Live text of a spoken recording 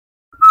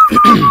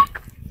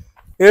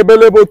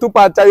Ebelebo tu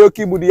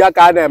panchayoki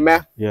budiyaka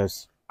neme.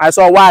 Yes. I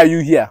saw why are you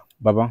here?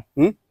 Baba.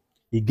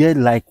 You get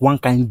like one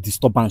kind of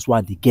disturbance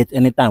where they get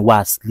anytime while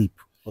I sleep.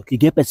 Okay. You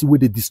get person where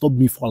they disturb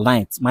me for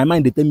night. My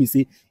mind they tell me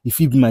say if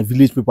it be my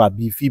village people,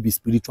 if it be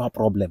spiritual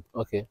problem.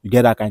 Okay. You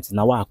get that kind of thing.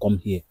 Now why I come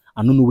here.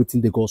 I don't know what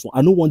thing they go. So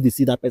I don't want to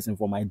see that person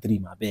for my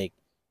dream, I beg.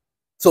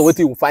 So what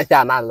you find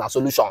here now is a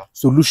solution?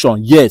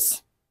 Solution,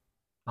 yes.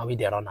 Now we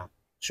there now.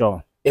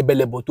 Sure.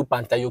 Ebelebo tu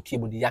panchayoki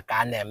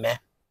budiyaka neme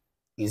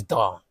is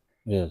done.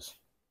 Yes.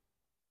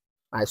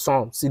 My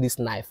son, see this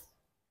knife.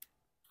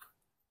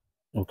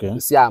 Okay. You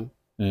see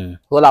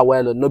hold on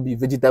well, no be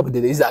vegetable.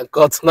 There is a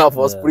cut now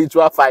for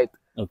spiritual fight.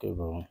 Okay,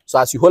 bro. So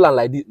as you hold on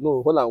like this,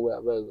 no, hold on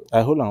well.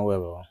 I hold on well,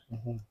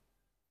 bro.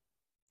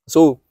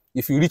 So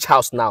if you reach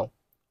house now,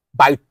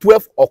 by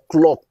 12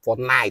 o'clock for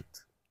night,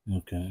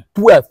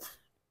 12,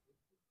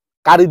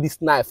 carry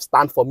this knife,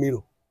 stand for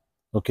mirror.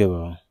 Okay,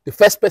 bro. The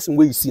first person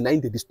where you see, now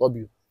they disturb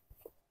you.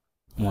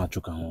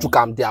 Took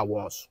him there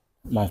once.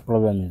 My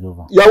problem is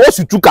over. Yeah, once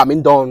you took him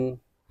in done.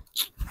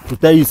 To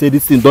tell you, say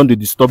this thing don't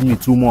disturb me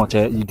too much.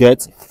 You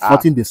get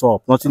nothing they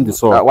solve, nothing they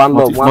solve.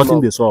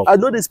 Nothing they solve. I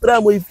know the spray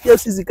if you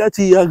see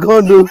catchy, you're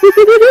gone.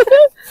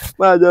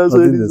 Man, just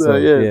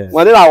yeah.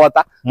 Money na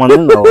water. Money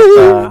na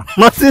water.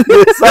 Nothing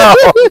they solve.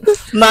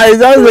 Now it's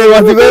just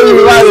like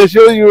what they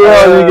show you.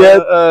 You get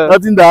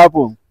nothing that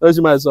happen. That's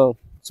my son.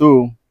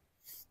 So.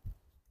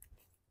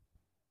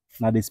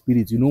 Now the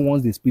spirit, you know,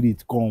 once the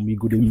spirit come, he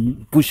go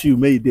to push you,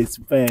 make it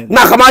spend.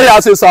 Now come on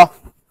here, say sir.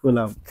 Hold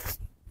on.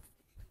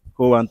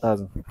 Go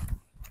 1,000.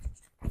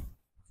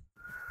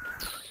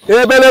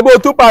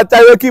 Ebelebo tu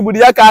panchayoki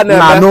budiyaka neme.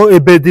 Nah, no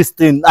ebe this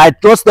thing. I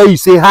trust that you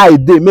say hi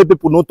day, make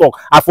people no talk.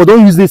 I for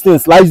don't use this thing,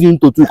 slice you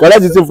into two.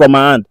 Collect this thing from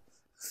my hand.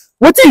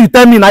 What you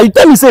tell me now? You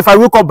tell me say if I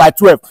wake up by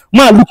 12,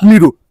 man look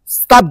mirror,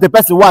 stab the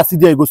person who I see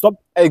there, you go stop.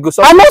 Hey, go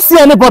stop. I don't see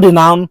anybody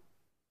now.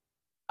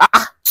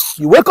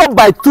 You wake up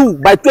by 2,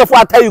 by 12,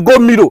 I tell you go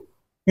mirror.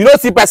 You don't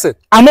see person.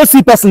 I don't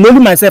see person, only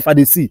myself I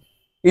dey see.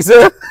 You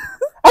say?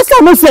 I say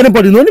I don't see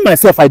anybody, only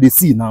myself I dey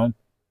see now.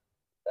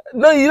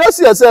 No, you don't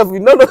see yourself. You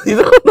don't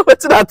know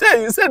what I tell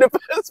you. You say the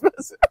first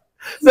person.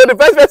 So the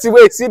first person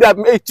where you see that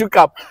make you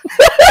cap.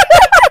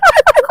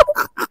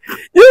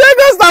 You don't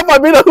go stand for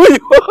me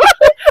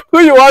who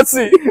you want to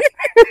see.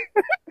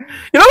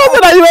 You don't say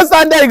that you don't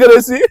stand there, you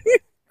gonna see.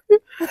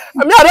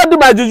 I mean, I don't do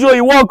my juju,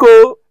 you walk.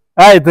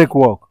 I take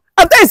walk.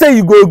 After you say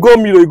you go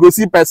mirror, you go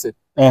see person.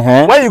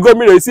 When you go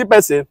mirror, you see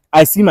person.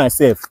 I see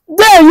myself.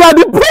 Then you are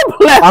the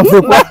problem. I'm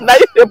the problem. Now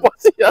you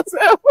pursue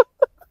yourself.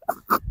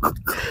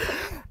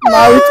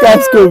 Now which kind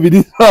of school be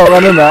this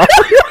one now?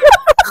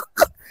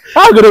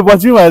 How could I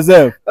pursue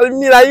myself? I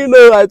mean, you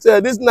know, I tell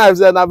this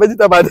knife and a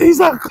vegetable is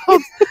a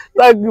cut.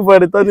 Thank you for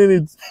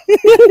returning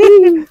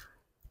it.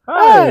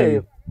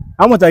 Hi.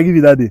 How much I give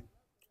you that day?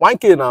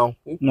 1K now.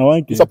 No,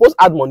 1K. You supposed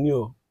to add money.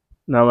 No,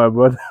 my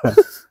brother.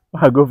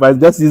 I go find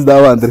just use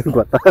that one drink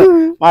water.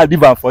 I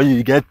leave am for you.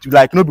 You get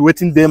like no be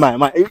waiting there, my.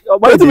 Why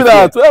you do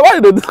that? Why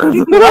you do?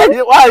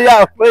 Why you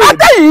afraid? I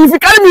tell you, if you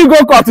carry me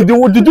go court, did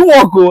you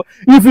walk?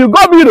 If you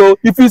go mirror,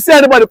 if you see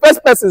anybody,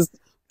 first person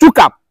took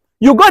up.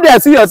 You go there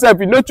see yourself.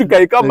 You know took up.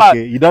 You come back.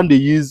 You don't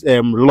use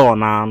law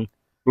now.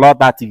 Law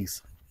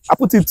tactics. I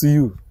put it to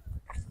you.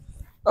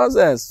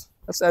 Nonsense.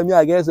 I say me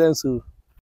I get sense.